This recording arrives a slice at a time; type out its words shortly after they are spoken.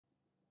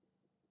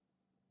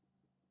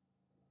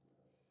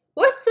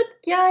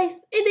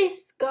guys, it is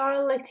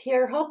Scarlett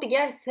here. Hope you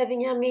guys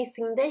having an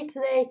amazing day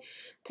today.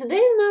 Today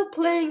I'm now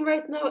playing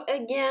right now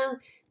again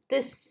the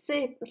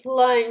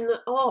Zipline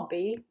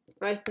Obby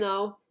right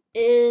now.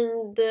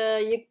 And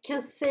you can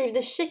save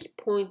the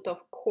checkpoint,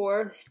 of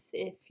course,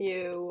 if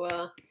you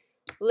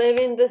live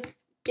in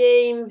this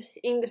game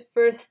in the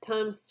first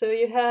time. So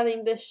you're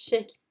having the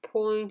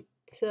checkpoint,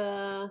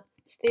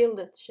 still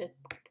the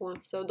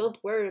checkpoint, so don't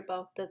worry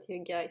about that,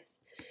 you guys.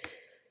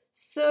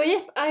 So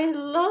yep, I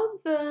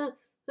love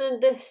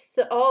this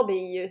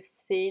obby, you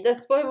see.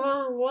 That's why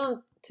I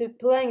want to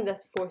playing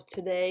that for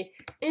today.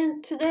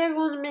 And today I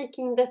want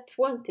making the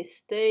 20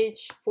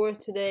 stage for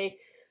today.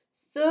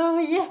 So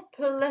yep,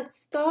 let's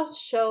start,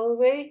 shall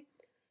we?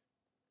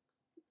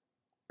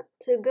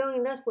 So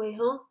going that way,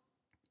 huh?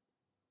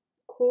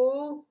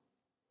 Cool.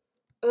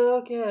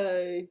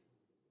 Okay.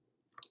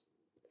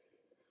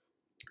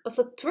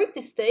 Also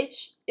 20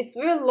 stage is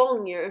very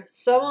long here,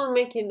 so I'm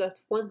making that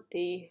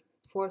 20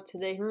 for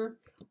today,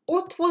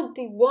 or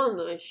 21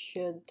 I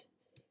should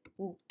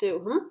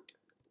do,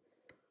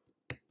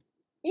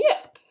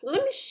 Yep,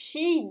 let me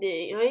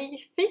shading. I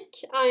think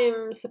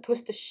I'm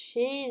supposed to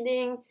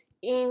shading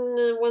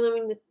in when I'm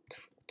in the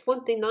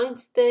 29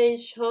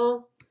 stage,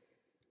 huh?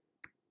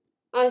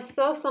 I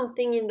saw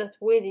something in that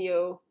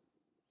video,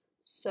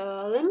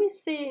 so let me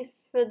see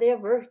if they're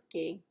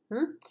working,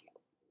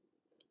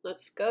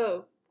 Let's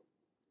go.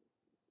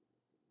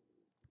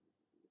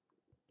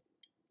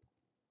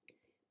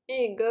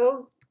 Here you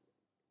go.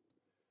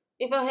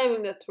 If I'm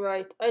having that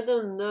right, I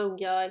don't know,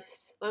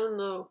 guys. I don't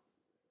know.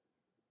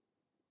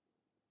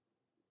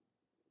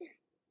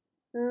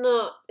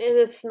 No, it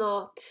is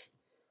not.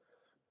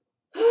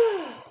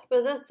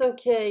 But that's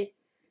okay.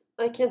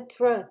 I can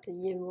try it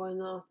again, why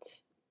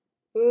not?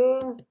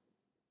 Boom.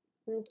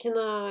 Can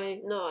I?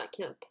 No, I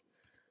can't.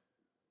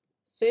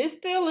 So you're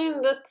still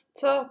in that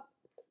top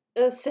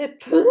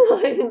zip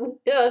line.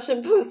 Yeah, I'm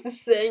supposed to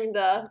saying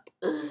that.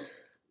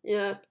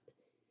 Yeah.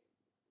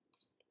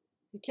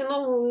 You can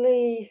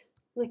only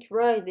like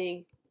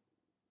riding.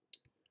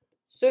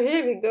 So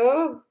here we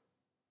go.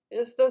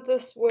 Is that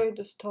this way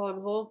this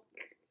time, huh?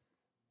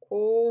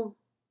 Cool.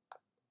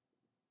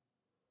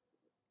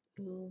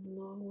 Oh,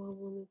 no, I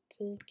wanna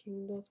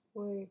taking that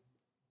way.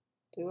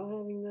 Do I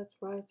having that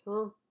right,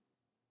 huh?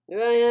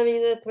 Do I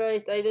having that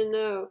right? I don't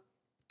know.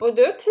 Oh,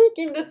 they're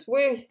taking that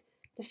way.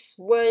 This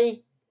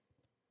way.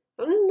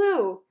 I don't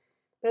know.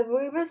 But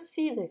we will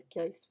see that,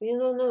 guys. We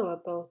don't know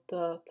about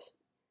that.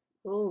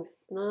 Oh,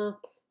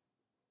 snap.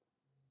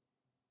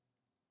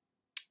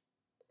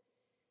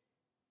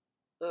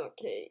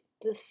 Okay,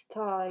 this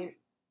time.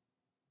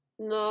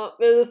 No,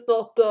 it is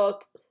not that.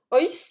 Are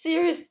you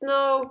serious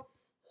now?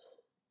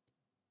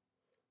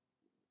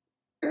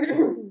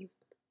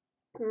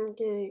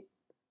 Okay.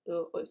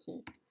 Oh, I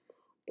see.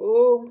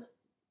 Boom.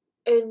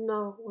 And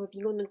now we're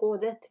gonna go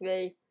that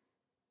way.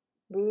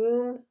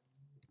 Boom.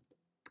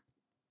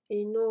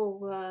 You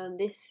know,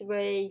 this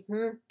way.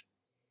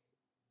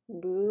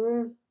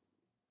 Boom.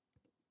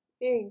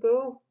 Here you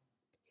go.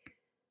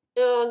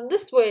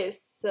 This way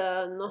is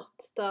not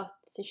that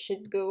you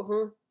should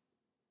go,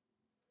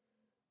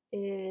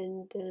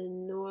 And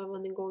no, I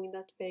wanna go in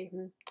that way.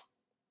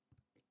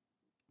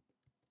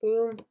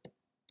 Boom.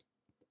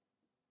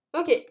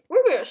 Okay,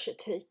 where I should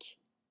take?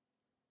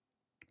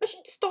 I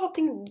should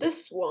starting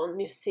this one,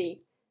 you see.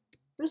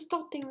 I'm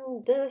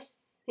starting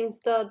this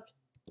instead.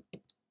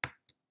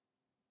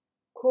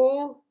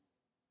 Cool.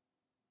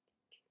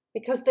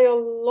 Because they are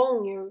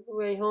longer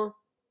way,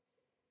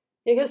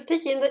 Because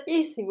taking the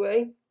easy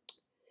way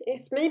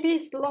is maybe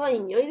it's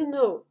lying, I don't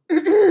know.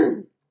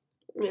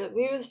 Yeah,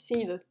 we will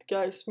see that,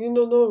 guys. We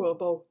don't know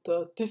about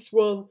that. This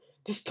one,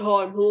 this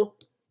time, You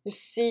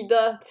see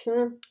that,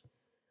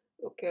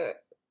 Okay.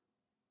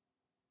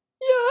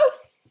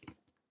 Yes!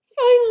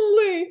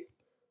 Finally!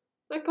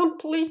 I'm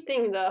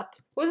completing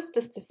that. What is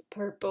this? This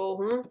purple,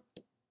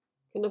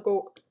 Gonna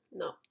go.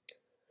 No.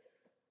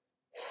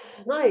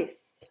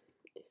 Nice.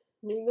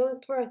 You're gonna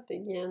try it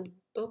again.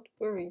 Don't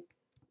worry.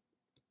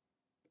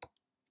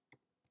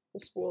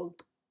 This one.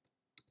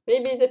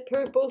 Maybe the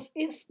purples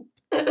is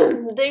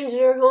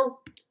danger,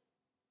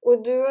 Or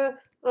do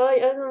I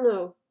don't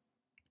know.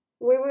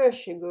 Where I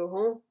should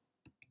go,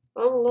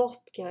 I'm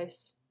lost,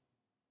 guys.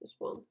 This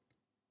one.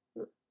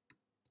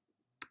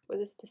 What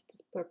is this?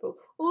 This purple.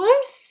 Oh,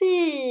 I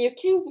see. You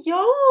can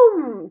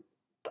jump.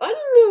 I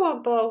don't know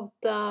about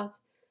that.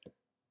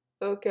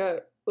 Okay,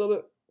 a little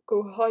bit.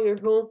 Go higher,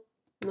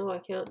 No, I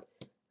can't.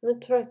 Let me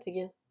try it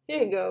again.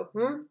 Here you go,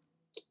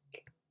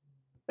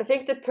 I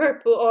think the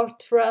purple are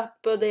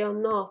trapped, but they are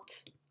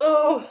not.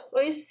 Oh,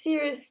 are you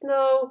serious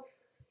now?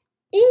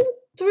 In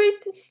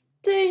 30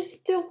 stage,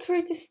 still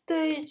 30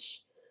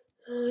 stage.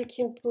 I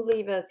can't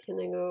believe it. Can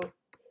I go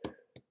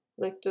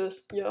like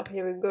this? Yeah,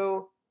 here we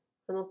go.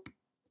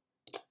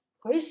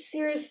 Are you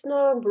serious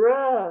now,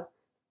 bruh?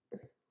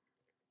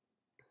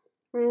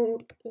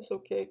 It's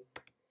okay.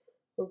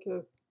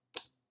 Okay.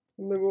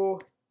 I'm gonna go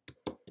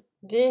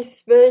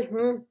this way,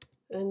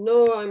 and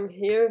now I'm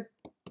here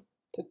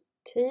to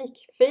Take,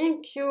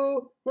 thank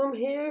you. I'm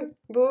here.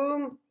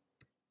 Boom.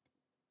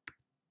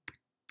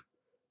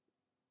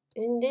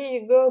 And there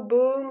you go,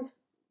 boom.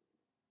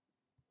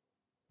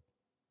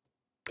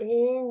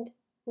 And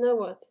now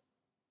what?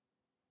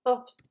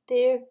 Up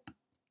there.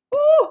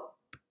 Oh!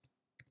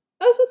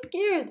 I'm so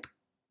scared.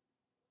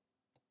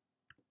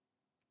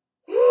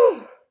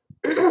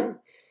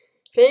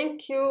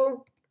 Thank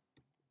you.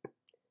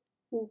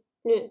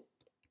 Yeah.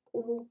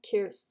 Who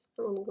cares?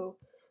 I wanna go.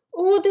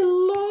 Oh, the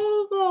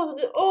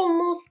lava!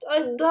 Almost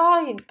I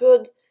died,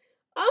 but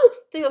I'm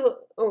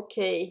still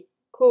okay.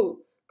 Cool.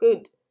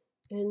 Good.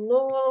 And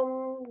now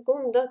I'm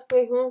going that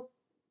way, huh?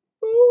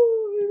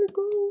 Oh, here we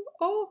go.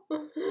 Oh.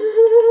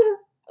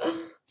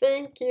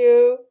 Thank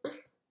you.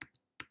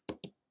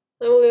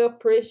 I really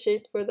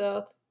appreciate for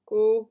that.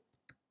 Cool.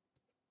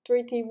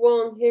 3, 2,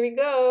 1. Here we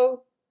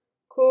go.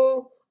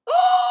 Cool.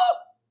 Oh!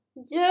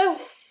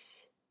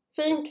 Yes!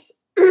 Thanks.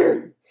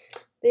 They're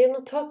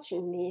not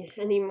touching me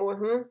anymore,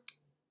 huh?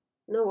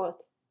 Now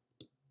what?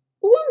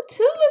 Oh, I'm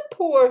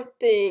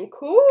teleporting!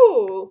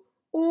 Cool!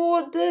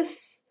 Oh,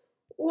 this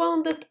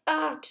one that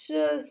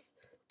actions.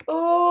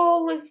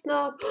 Oh, let's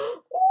snap.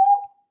 Oh!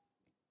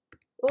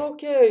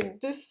 Okay,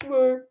 this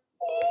way.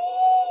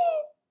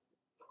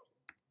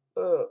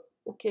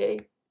 Okay.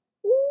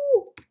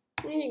 Ooh,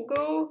 there you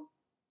go.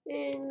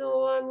 And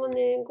no, I'm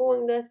only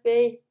going that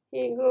way.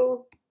 Here you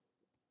go.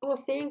 Oh,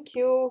 thank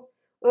you.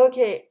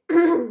 Okay.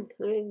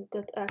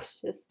 That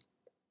access.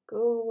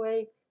 Go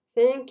away.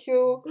 Thank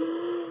you.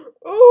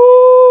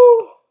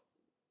 Oh,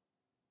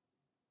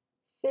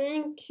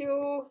 thank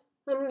you.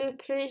 I really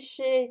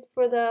appreciate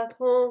for that,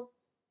 huh?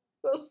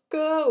 Let's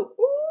go.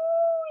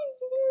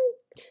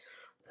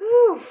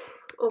 Ooh.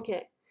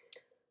 Okay.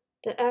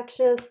 The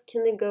access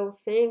can I go?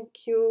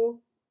 Thank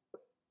you.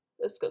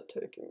 It's gonna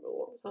take him a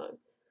long time.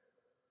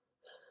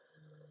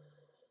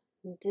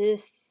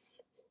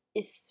 This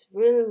is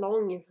really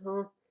long,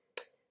 huh?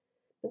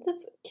 But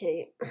that's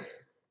okay.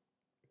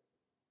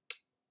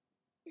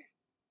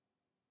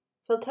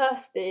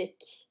 Fantastic.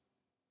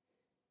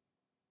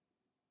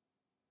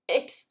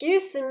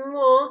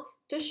 Excuse-moi,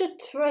 du should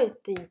try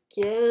it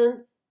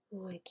again.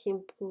 Oh, I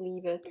can't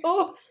believe it.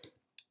 Oh,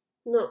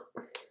 no.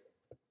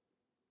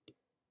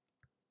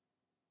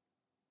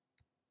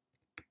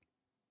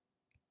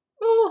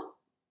 Oh.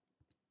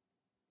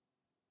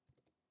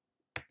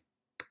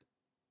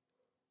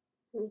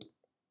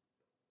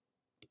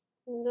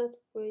 In that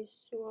way,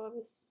 so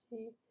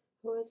obviously,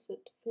 how is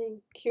it?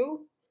 Thank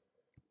you.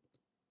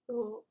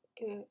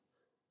 Okay.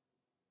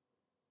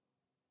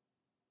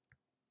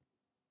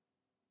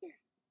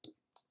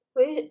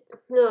 Wait,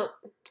 no.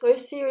 Are you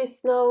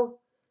serious now?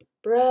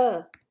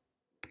 Bruh.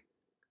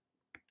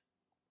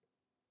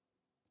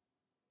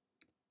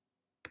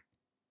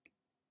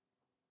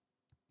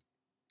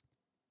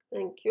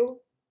 Thank you.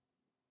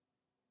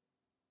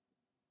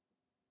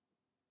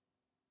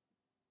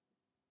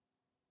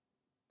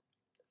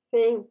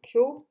 Thank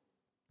you.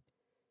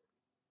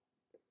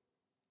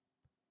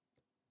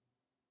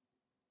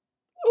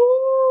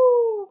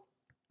 Oh,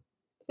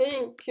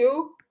 thank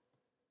you.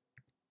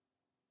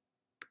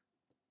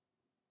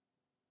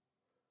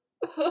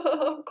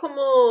 Come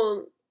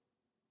on.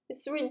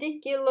 It's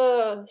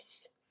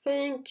ridiculous.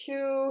 Thank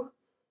you.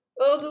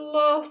 Oh, the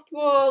last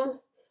one.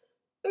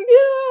 Get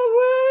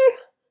away.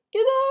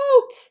 Get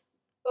out.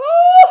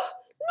 Oh,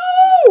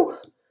 no.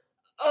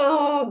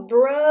 Oh,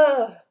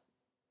 bruh.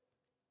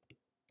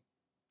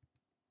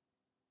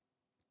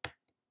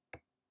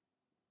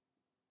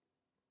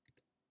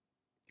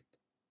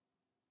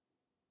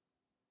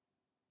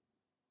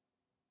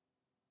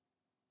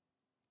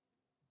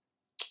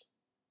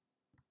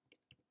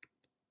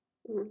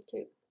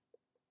 Okay.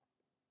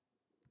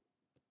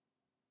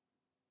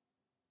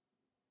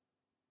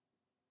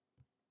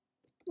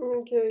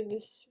 Okay,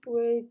 this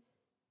way.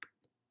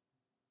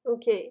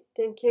 Okay,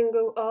 then can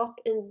go up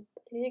and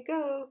here you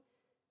go.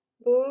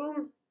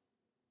 Boom.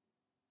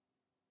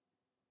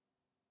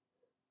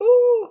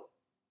 Oh.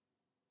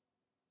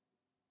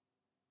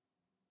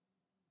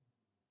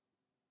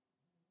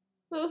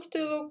 I'm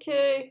still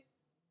okay.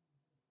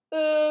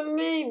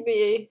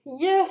 Maybe.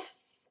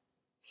 Yes.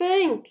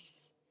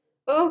 Thanks.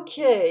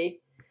 Okay.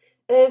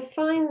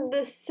 Find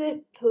the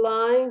zip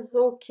line.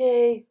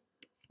 Okay.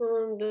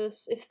 On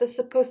this. Is this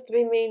supposed to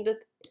be made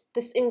that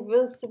this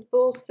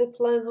invincible zip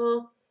line,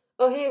 huh?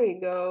 Oh, here we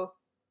go.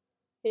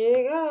 Here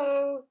we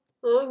go.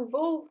 I'm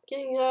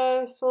walking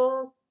here,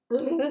 so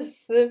the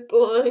zip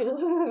line.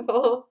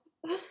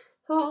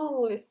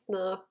 Holy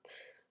snap.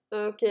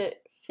 Okay,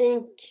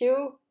 thank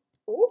you.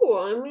 Oh,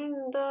 I'm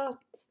in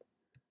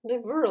the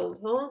world,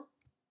 huh?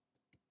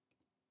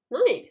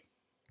 Nice.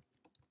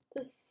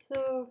 This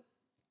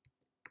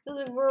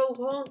the world,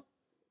 huh?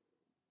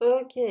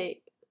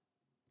 Okay.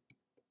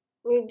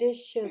 We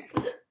just should.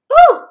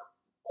 Oh!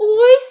 Oh,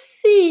 I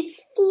see.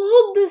 It's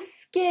flood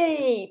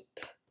escape.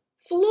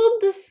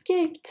 Flood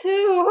escape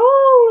too.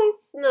 Holy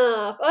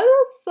snap! I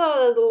just saw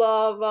that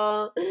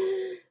lava.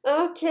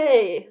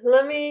 Okay,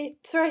 let me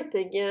try it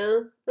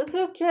again. That's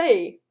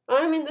okay.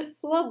 I'm in the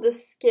flood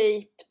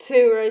escape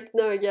too right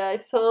now,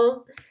 guys, huh?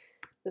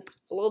 This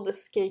flood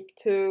escape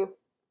too.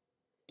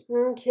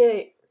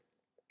 Okay.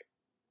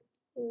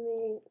 Let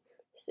me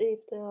see if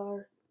they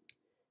are.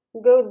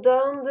 Go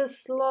down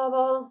this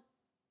lava.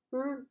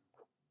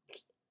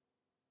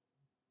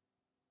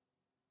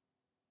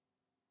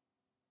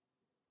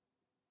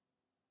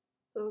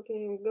 Okay,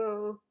 here we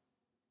go.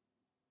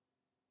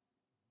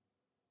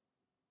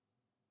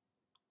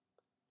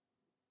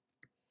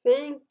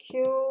 Thank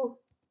you.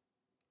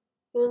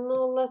 And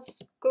now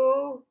let's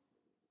go.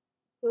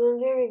 And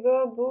here we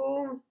go,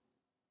 boom.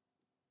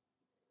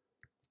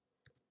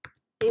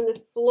 In the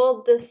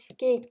flood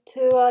escape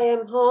too I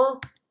am, huh?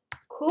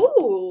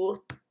 Cool.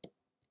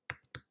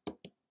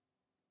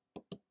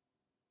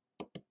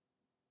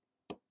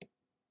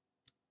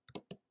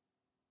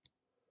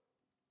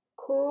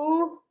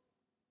 Cool.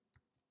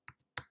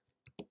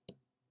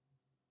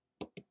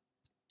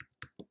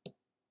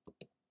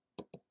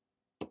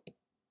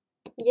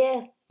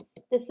 Yes,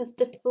 this is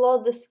the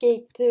flood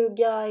escape too,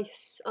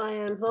 guys. I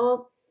am,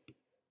 huh?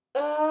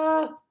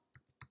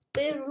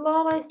 The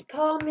lava is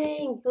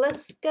coming.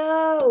 Let's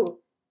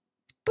go.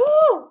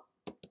 Oh!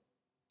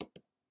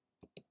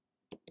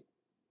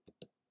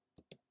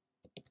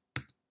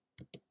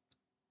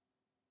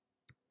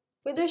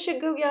 Where do you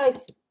go,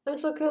 guys? I'm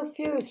so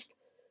confused.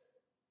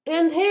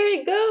 And here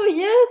you go.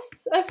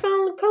 Yes, I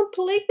found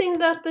completing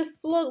that the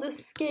flood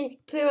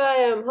escape too. I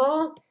am,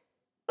 huh?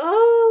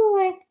 Oh,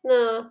 wait,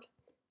 snap.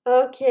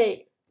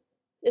 Okay,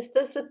 is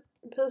this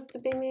supposed to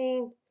be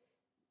me?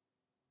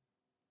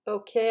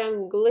 Okay,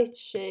 I'm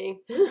glitching.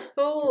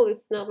 Holy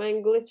snap,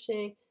 I'm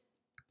glitching.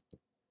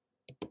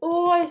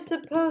 Oh, I'm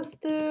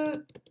supposed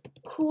to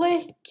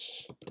click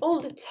all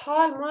the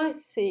time, I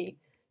see.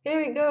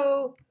 Here we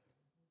go.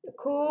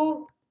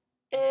 Cool.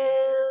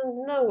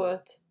 And now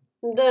what?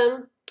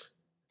 Then,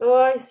 oh,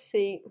 I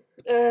see.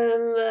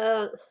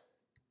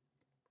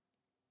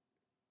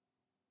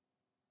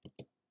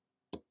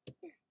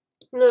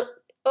 No.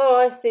 Oh,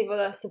 I see what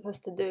I'm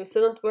supposed to do, so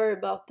don't worry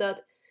about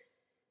that.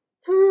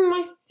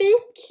 I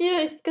think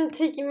it's gonna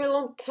take me a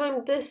long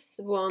time, this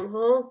one,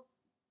 huh?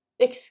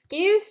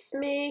 Excuse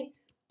me,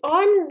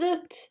 I'm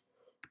that...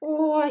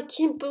 Oh, I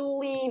can't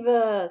believe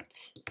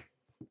it.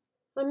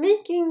 I'm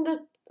making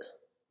that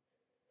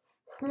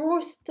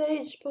more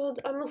stage, but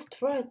I must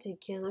try it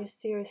again. I'm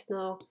serious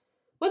now.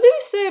 What do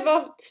you say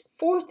about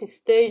 40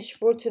 stage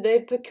for today?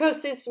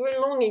 Because it's a really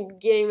long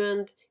game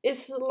and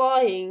it's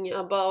lying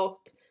about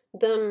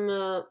them.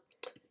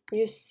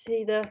 You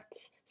see that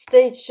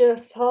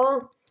stages, huh?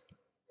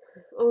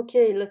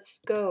 Okay, let's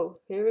go.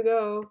 Here we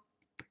go.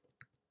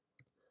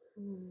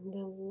 The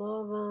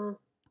lava.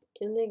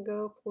 Can they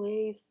go,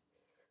 please?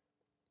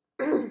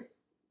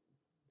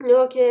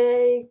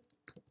 Okay.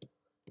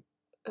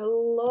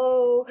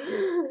 Hello.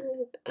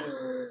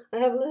 I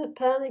have a little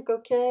panic,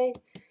 okay?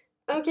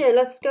 Okay,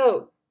 let's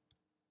go.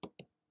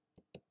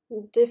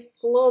 The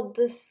flood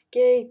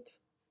escape.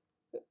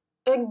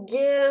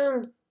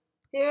 Again.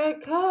 Here I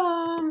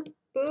come.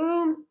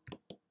 Boom.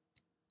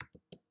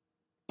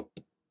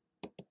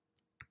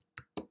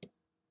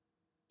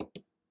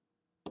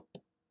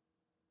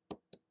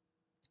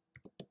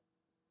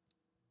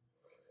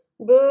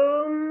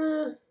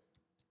 Boom.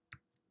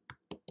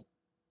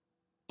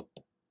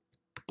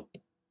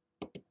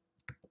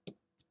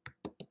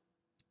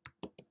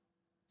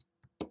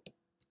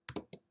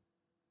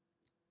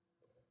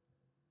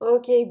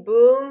 Okay,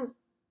 boom.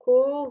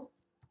 Cool.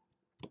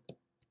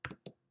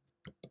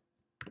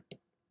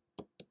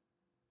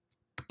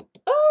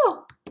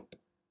 Oh!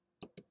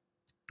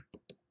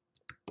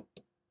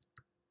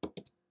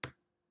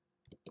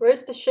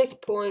 Where's the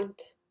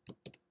checkpoint?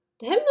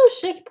 They have no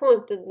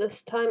checkpoint at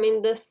this time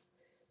in this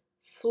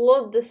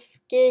flood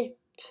escape.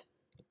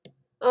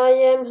 I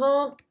am,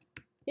 huh?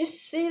 You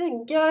see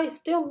the guy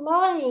still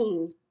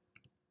lying.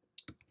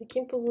 I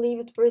can't believe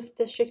it. Where's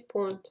the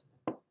checkpoint?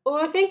 Oh,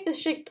 I think the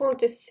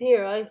checkpoint is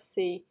here. I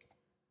see.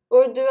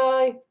 Or do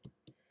I...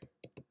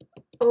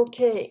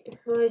 Okay,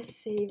 I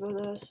see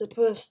what I'm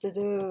supposed to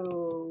do.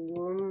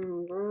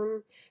 Vroom,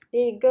 vroom.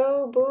 There you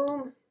go,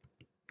 boom.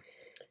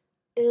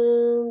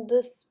 And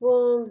this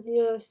one,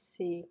 yeah, I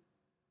see.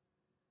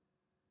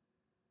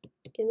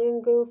 Can I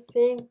go?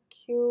 Thank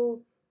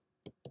you.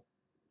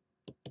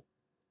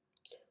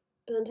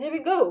 And here we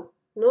go.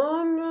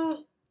 Now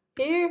I'm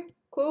here.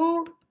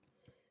 Cool.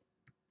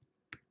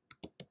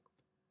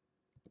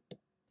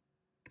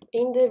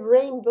 In the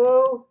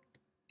rainbow.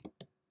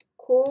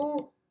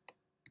 Cool.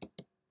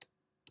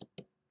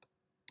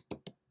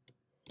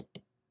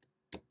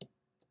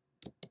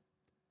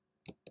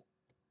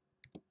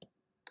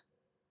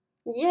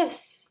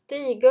 Yes,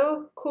 there you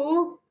go.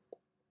 Cool.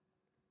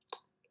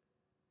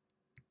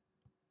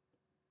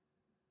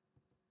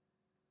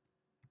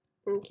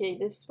 Okay,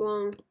 this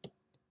one.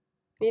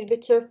 Need to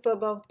be careful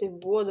about the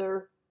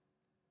water.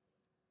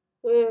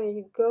 There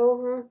you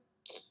go.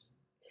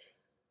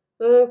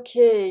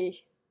 Okay.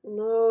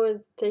 No,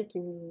 it's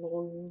taking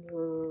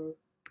longer.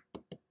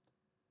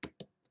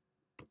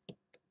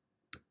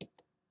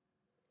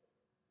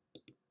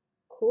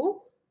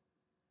 Cool.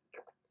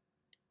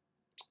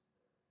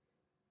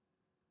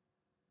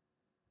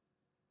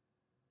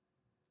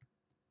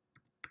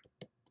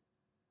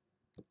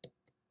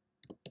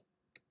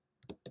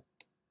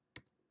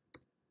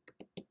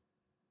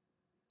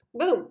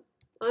 Boom!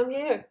 I'm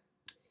here.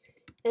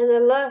 And the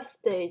last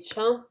stage,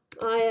 huh?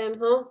 I'm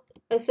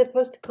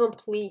supposed to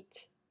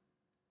complete.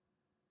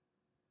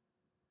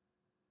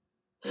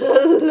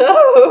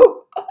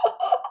 Hello!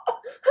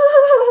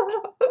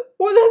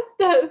 What is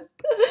this?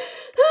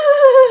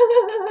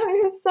 Are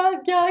you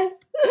sad, guys?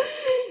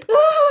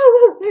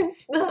 They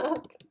snap.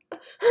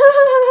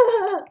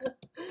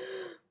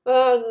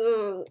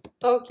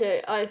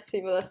 Okay, I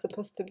see what I'm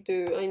supposed to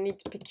do. I need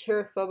to be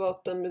careful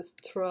about them this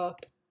trap.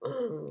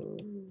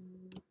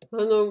 I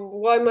don't know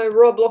why my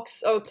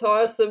Roblox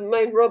avatar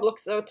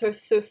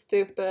is so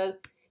stupid.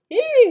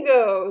 Here we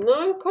go. Now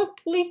I'm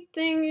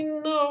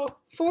completing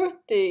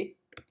 40.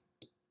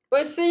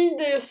 I see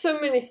there's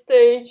so many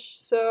stages,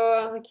 so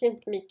I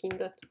can't making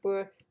that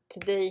for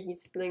today.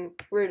 It's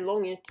like very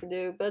long to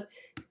do, but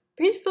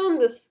pretty fun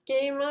this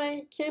game.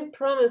 I can't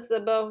promise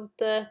about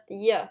that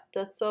yet.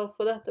 That's all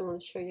for that I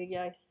want to show you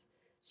guys.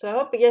 So I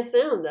hope you guys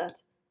enjoyed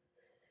that.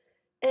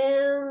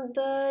 And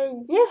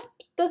yeah,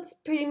 that's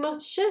pretty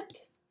much it.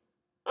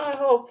 I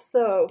hope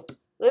so.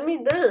 Let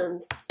me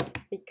dance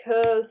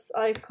because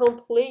I'm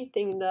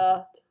completing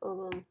that.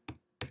 Hold on.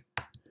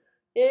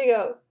 Here you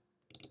go.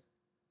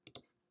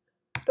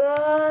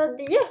 But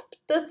yeah,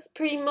 that's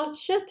pretty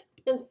much it.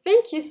 And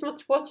thank you so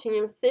much for watching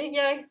and see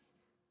you guys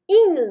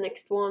in the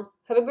next one.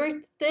 Have a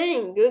great day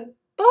and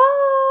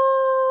goodbye.